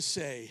able to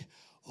say,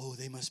 oh,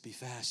 they must be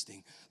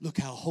fasting. Look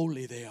how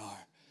holy they are.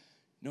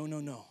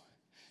 No.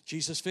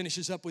 Jesus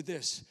finishes up with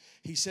this.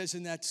 He says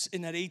in that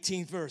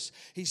 18th verse,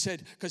 he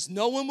said, because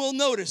no one will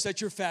notice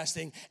that you're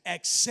fasting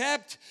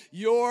except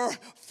your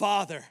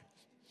Father.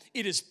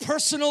 It is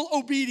personal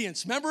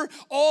obedience. Remember,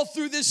 all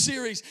through this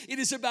series, it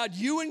is about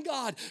you and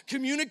God,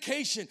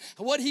 communication,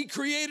 what He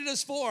created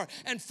us for.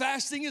 And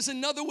fasting is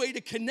another way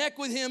to connect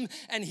with Him,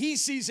 and He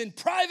sees in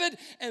private,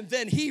 and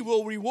then He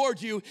will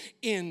reward you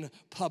in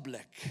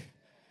public.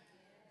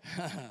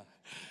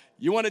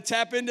 You want to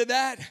tap into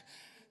that?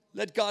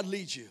 Let God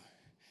lead you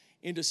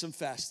into some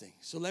fasting.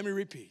 So let me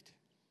repeat.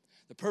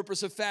 The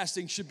purpose of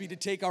fasting should be to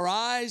take our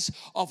eyes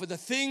off of the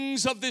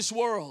things of this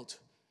world,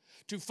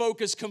 to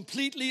focus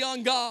completely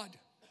on God.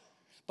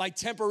 By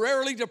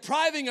temporarily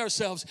depriving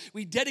ourselves,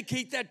 we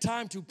dedicate that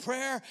time to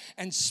prayer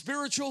and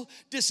spiritual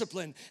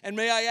discipline. And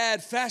may I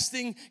add,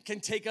 fasting can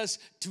take us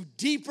to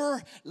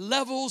deeper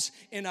levels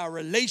in our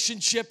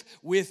relationship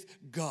with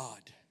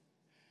God.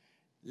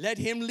 Let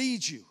Him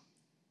lead you.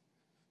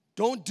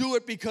 Don't do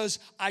it because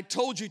I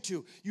told you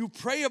to. You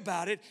pray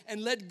about it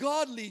and let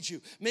God lead you.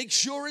 Make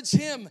sure it's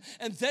Him.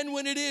 And then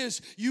when it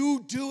is,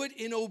 you do it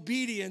in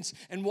obedience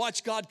and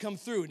watch God come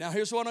through. Now,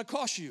 here's what I want to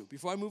caution you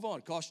before I move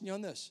on. Caution you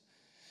on this.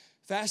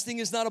 Fasting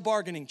is not a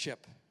bargaining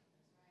chip.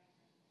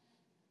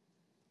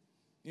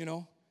 You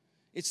know,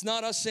 it's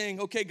not us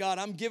saying, okay, God,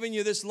 I'm giving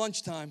you this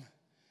lunchtime.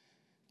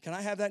 Can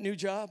I have that new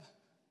job?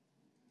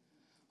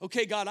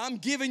 Okay, God, I'm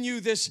giving you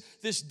this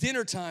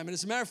dinner time. And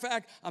as a matter of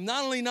fact, I'm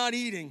not only not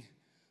eating,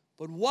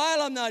 but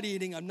while I'm not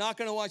eating, I'm not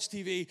going to watch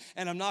TV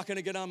and I'm not going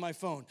to get on my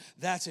phone.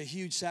 That's a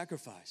huge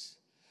sacrifice.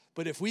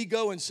 But if we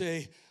go and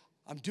say,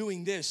 I'm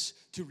doing this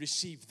to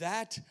receive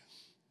that,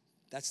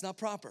 that's not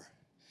proper.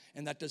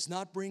 And that does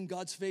not bring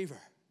God's favor.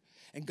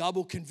 And God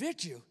will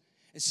convict you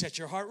and set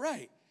your heart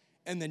right.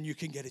 And then you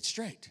can get it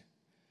straight.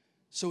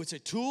 So it's a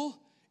tool,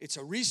 it's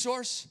a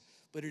resource,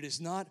 but it is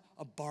not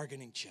a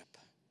bargaining chip.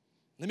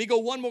 Let me go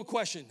one more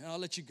question, and I'll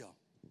let you go.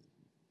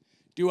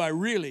 Do I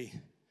really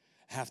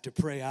have to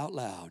pray out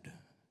loud?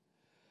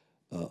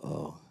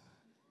 Uh-oh.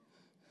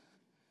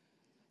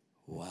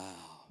 Wow.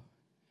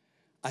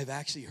 I've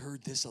actually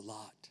heard this a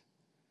lot.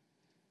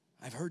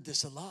 I've heard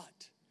this a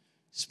lot,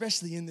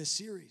 especially in this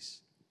series.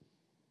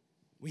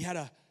 We had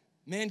a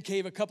man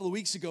cave a couple of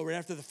weeks ago right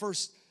after the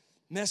first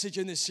message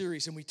in this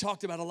series, and we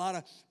talked about a lot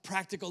of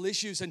practical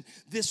issues, and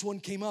this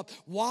one came up.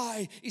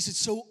 Why is it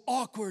so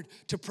awkward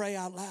to pray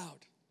out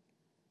loud?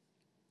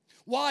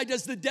 Why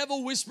does the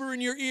devil whisper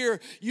in your ear,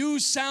 you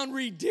sound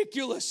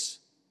ridiculous?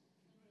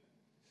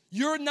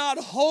 You're not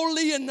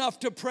holy enough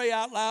to pray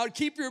out loud.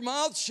 Keep your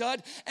mouth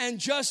shut and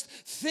just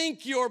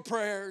think your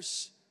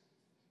prayers.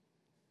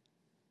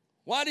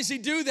 Why does he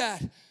do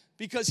that?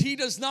 Because he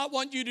does not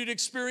want you to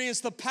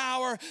experience the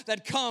power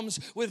that comes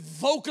with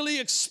vocally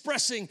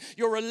expressing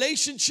your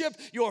relationship,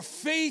 your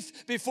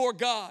faith before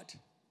God.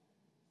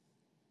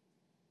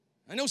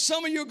 I know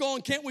some of you are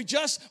going, can't we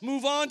just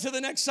move on to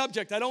the next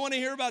subject? I don't want to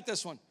hear about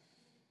this one.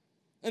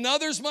 And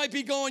others might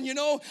be going,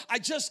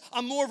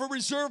 I'm more of a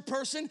reserved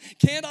person.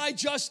 Can't I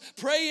just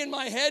pray in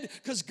my head?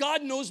 Because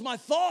God knows my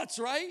thoughts,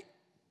 right?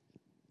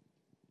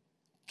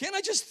 Can't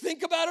I just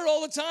think about it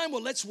all the time?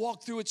 Well, let's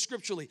walk through it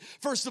scripturally.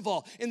 First of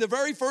all, in the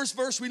very first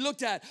verse we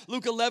looked at,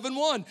 Luke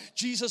 11:1,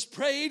 Jesus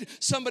prayed,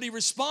 somebody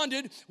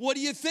responded. What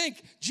do you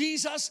think?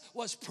 Jesus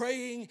was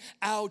praying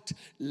out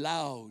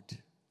loud.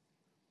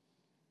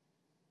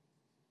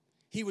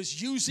 He was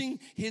using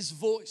his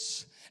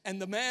voice, and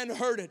the man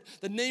heard it,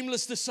 the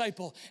nameless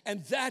disciple,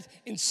 and that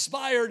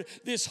inspired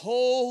this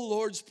whole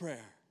Lord's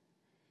Prayer.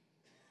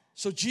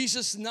 So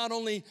Jesus not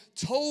only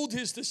told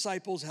his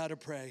disciples how to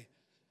pray,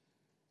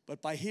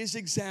 but by his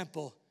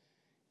example,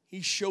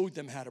 he showed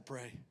them how to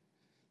pray.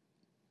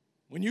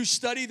 When you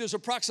study, there's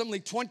approximately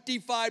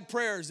 25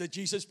 prayers that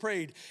Jesus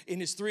prayed in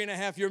his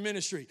 3.5-year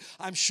ministry.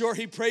 I'm sure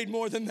he prayed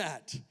more than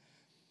that.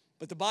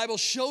 But the Bible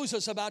shows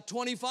us about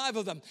 25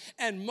 of them.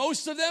 And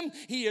most of them,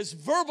 he is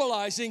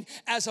verbalizing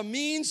as a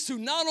means to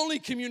not only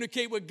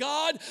communicate with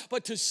God,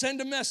 but to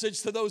send a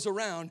message to those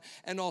around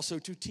and also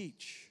to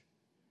teach.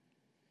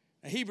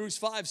 Now, Hebrews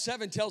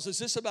 5:7 tells us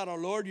this about our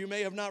Lord. You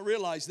may have not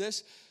realized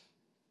this.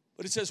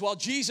 But it says, while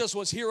Jesus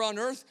was here on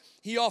earth,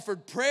 he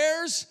offered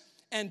prayers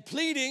and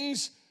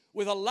pleadings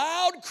with a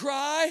loud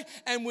cry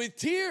and with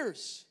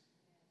tears.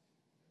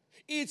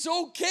 It's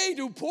okay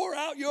to pour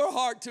out your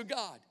heart to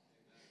God.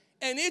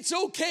 And it's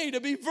okay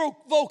to be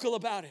vocal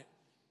about it.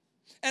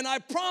 And I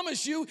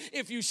promise you,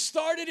 if you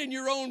start it in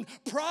your own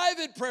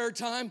private prayer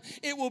time,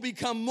 it will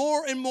become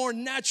more and more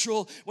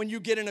natural when you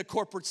get in a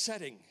corporate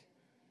setting.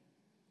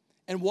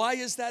 And why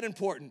is that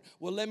important?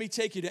 Well, let me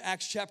take you to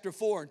Acts chapter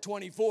 4 and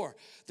 24.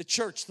 The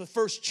church, the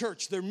first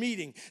church, they're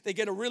meeting. They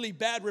get a really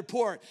bad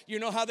report. You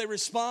know how they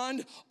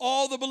respond?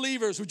 All the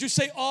believers, would you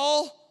say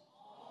all?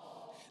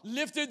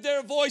 Lifted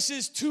their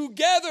voices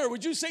together.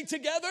 Would you say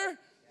together?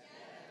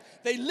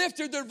 They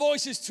lifted their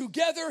voices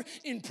together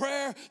in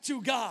prayer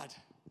to God.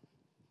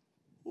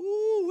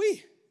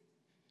 Ooh-wee.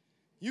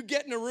 You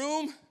get in a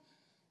room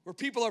where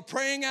people are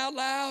praying out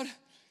loud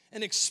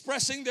and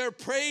expressing their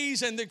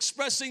praise and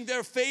expressing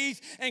their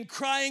faith and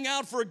crying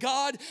out for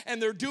God,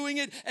 and they're doing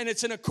it, and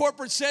it's in a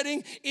corporate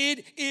setting,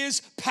 it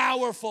is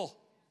powerful.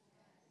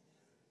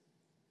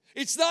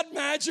 It's not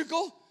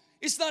magical.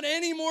 It's not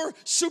any more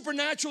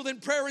supernatural than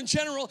prayer in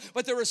general,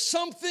 but there is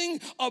something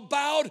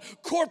about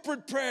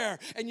corporate prayer.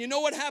 And you know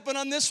what happened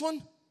on this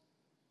one?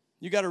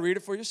 You got to read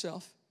it for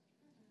yourself.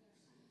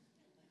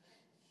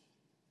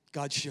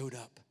 God showed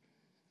up.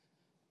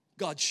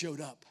 God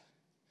showed up.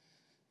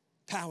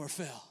 Power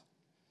fell.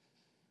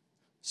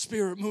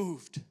 Spirit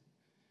moved.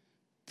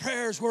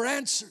 Prayers were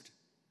answered.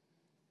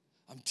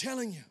 I'm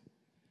telling you,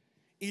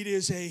 it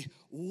is a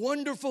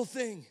wonderful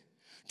thing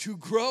to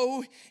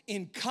grow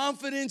in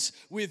confidence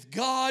with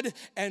God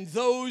and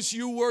those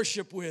you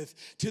worship with,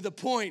 to the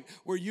point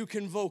where you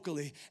can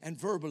vocally and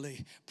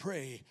verbally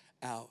pray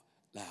out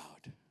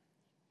loud.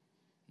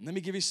 Let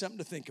me give you something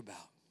to think about.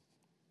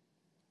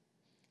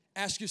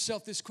 Ask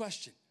yourself this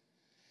question.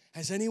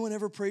 Has anyone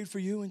ever prayed for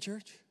you in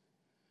church?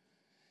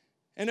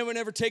 Anyone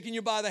ever taken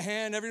you by the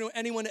hand?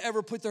 Anyone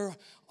ever put their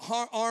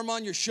arm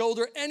on your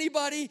shoulder?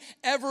 Anybody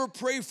ever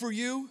pray for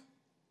you?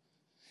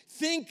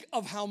 Think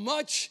of how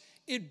much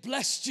it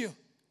blessed you.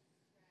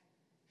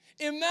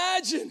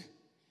 Imagine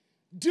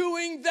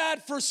doing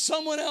that for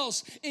someone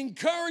else,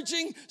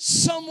 encouraging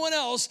someone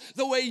else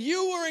the way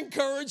you were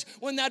encouraged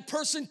when that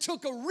person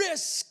took a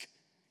risk.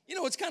 You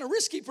know, it's kind of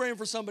risky praying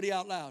for somebody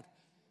out loud.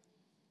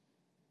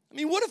 I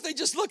mean, what if they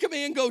just look at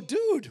me and go,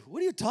 dude,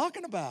 what are you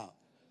talking about?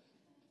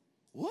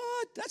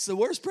 What? That's the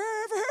worst prayer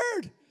I ever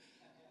heard.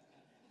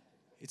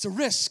 It's a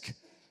risk,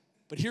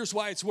 but here's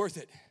why it's worth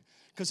it.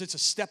 Because it's a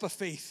step of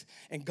faith,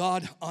 and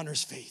God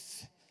honors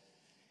faith.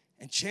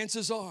 And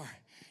chances are,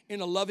 in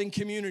a loving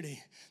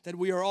community that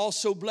we are all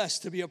so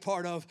blessed to be a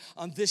part of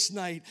on this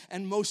night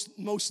and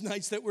most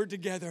nights that we're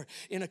together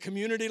in a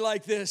community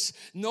like this.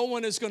 No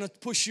one is going to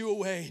push you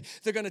away.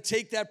 They're going to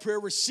take that prayer,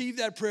 receive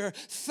that prayer.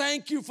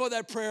 Thank you for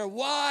that prayer.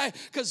 Why?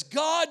 Because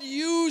God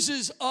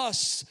uses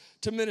us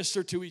to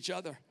minister to each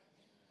other.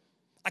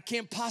 I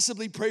can't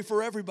possibly pray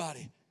for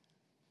everybody,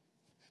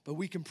 but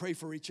we can pray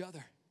for each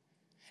other.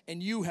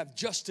 And you have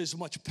just as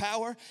much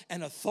power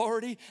and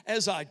authority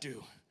as I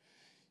do.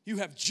 You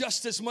have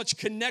just as much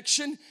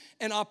connection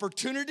and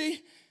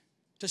opportunity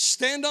to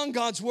stand on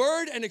God's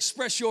word and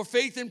express your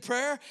faith in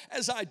prayer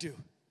as I do.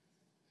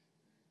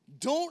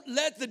 Don't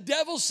let the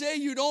devil say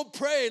you don't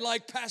pray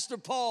like Pastor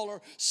Paul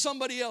or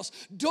somebody else.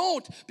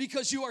 Don't,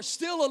 because you are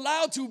still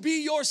allowed to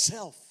be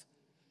yourself.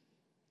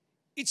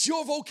 It's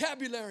your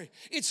vocabulary.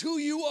 It's who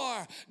you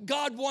are.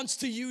 God wants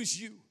to use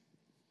you.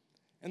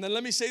 And then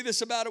let me say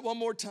this about it one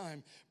more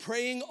time.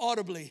 Praying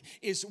audibly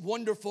is a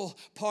wonderful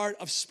part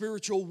of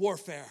spiritual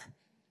warfare.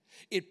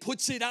 It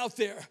puts it out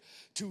there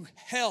to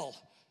hell.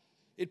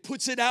 It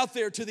puts it out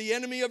there to the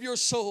enemy of your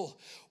soul.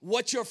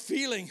 What you're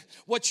feeling,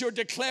 what you're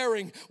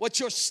declaring, what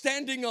you're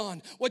standing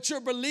on, what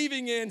you're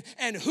believing in,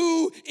 and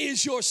who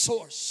is your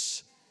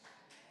source.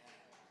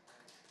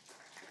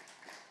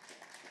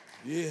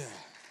 Yeah.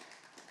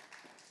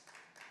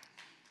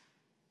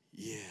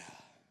 Yeah.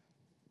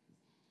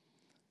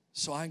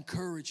 So I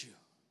encourage you.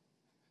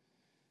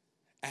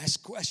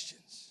 Ask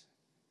questions.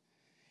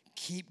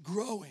 Keep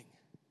growing.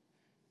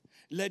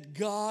 Let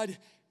God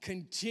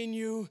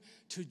continue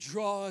to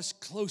draw us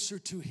closer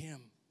to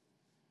Him.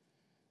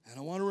 And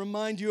I want to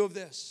remind you of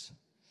this.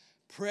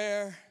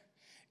 Prayer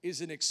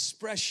is an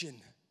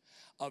expression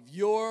of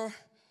your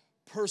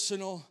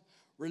personal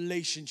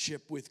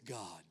relationship with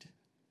God.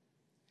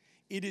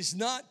 It is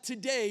not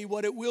today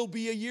what it will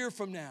be a year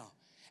from now.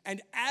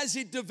 And as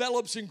it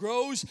develops and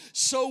grows,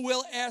 so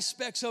will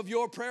aspects of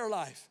your prayer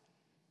life.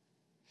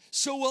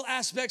 So will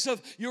aspects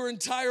of your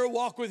entire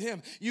walk with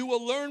Him. You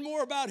will learn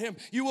more about Him.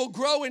 You will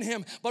grow in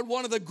Him. But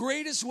one of the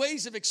greatest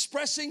ways of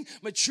expressing,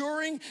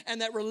 maturing,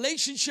 and that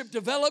relationship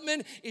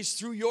development is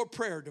through your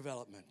prayer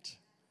development.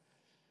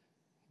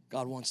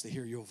 God wants to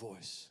hear your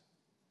voice.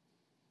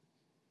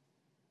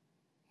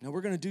 Now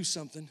we're going to do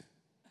something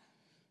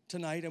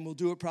tonight, and we'll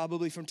do it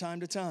probably from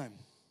time to time.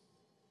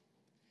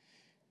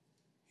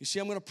 You see,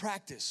 I'm going to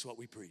practice what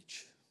we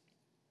preach.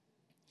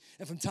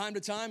 And from time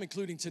to time,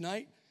 including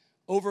tonight,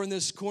 over in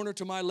this corner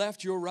to my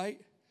left, your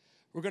right,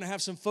 we're going to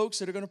have some folks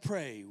that are going to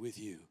pray with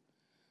you.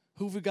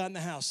 Who have we got in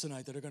the house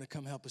tonight that are going to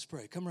come help us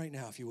pray? Come right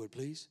now, if you would,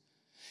 please.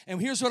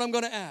 And here's what I'm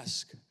going to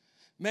ask.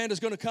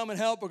 Amanda's going to come and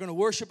help. We're going to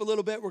worship a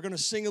little bit. We're going to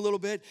sing a little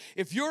bit.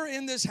 If you're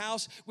in this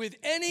house with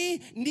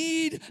any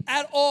need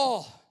at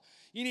all,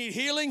 you need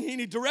healing, you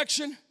need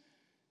direction,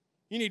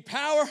 you need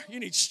power, you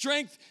need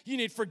strength, you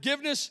need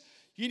forgiveness,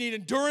 you need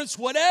endurance,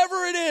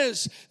 whatever it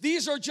is,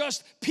 these are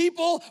just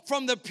people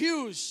from the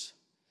pews,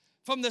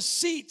 from the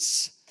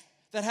seats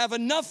that have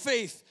enough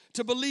faith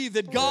to believe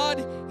that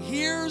God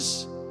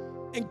hears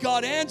and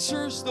God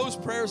answers those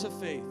prayers of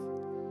faith.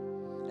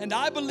 And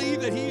I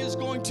believe that He is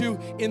going to,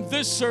 in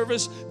this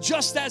service,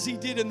 just as He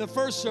did in the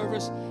first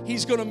service,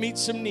 He's going to meet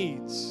some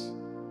needs.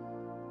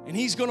 And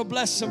He's going to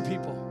bless some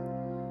people.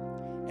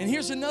 And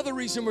here's another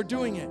reason we're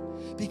doing it.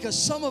 Because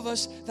some of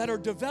us that are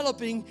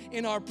developing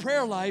in our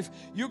prayer life,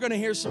 you're going to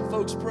hear some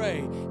folks pray,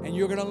 and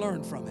you're going to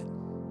learn from it.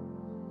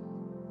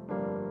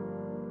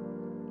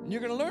 And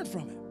you're going to learn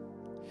from it.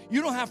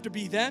 You don't have to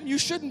be them. You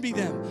shouldn't be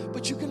them.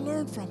 But you can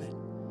learn from it.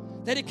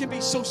 That it can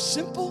be so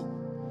simple.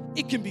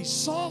 It can be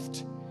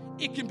soft.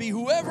 It can be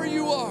whoever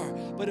you are.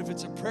 But if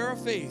it's a prayer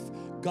of faith,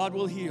 God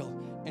will heal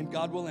and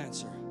God will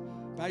answer.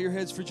 Bow your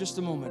heads for just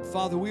a moment.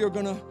 Father, we're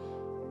going to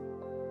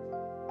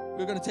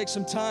take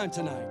some time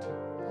tonight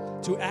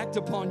to act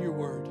upon your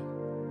word.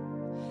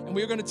 And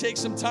we're going to take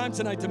some time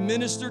tonight to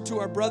minister to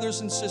our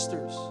brothers and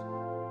sisters.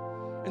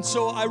 And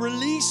so I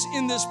release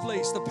in this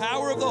place the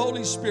power of the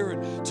Holy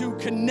Spirit to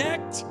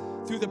connect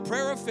through the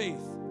prayer of faith.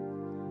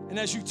 And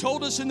as you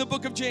told us in the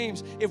book of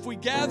James, if we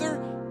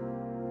gather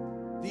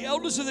the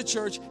elders of the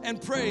church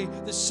and pray,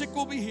 the sick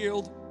will be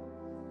healed,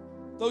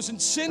 those in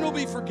sin will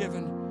be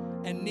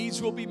forgiven, and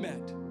needs will be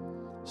met.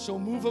 So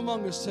move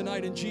among us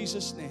tonight in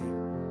Jesus' name.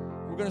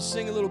 We're going to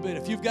sing a little bit.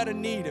 If you've got a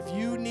need, if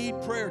you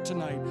need prayer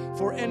tonight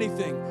for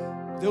anything,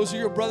 those are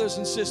your brothers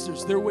and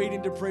sisters. They're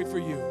waiting to pray for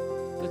you.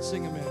 Let's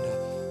sing, Amanda.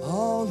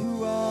 All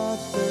who are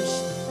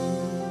thirsty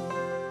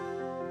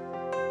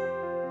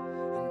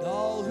and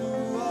all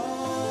who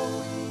are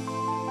weak,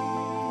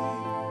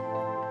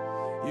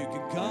 you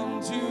can come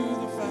to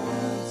the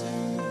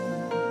fountain,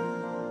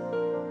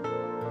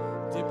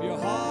 dip your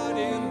heart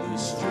in the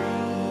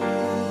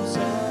streams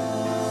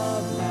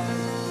of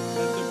life,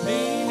 let the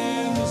pain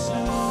and the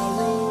sorrow,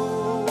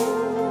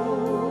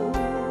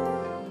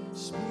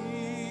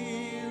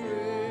 Spirit,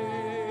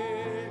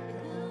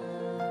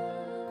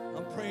 come.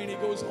 I'm praying He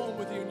goes home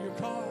with you in your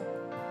car.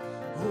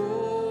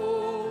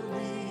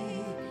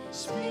 Holy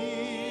Spirit,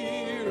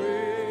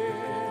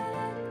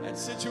 that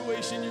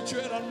situation you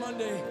tread on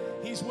Monday,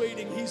 He's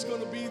waiting. He's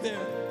going to be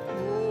there.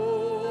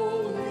 Holy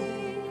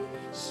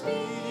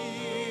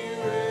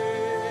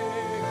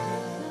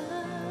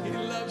He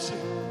loves you.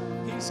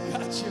 He's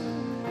got you.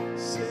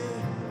 Say,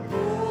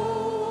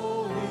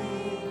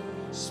 Holy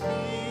Spirit.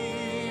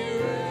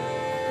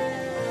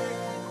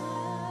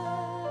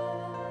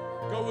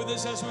 Go with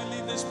us as we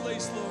leave this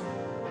place, Lord.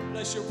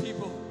 Bless your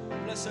people.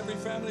 Bless every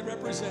family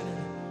represented.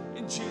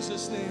 In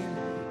Jesus' name,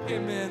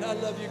 amen. I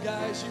love you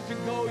guys. You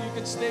can go. You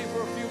can stay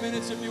for a few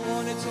minutes if you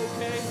want. It's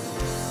okay.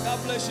 God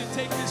bless you.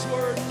 Take this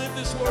word. Live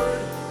this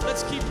word.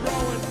 Let's keep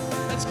growing.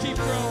 Let's keep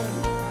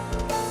growing.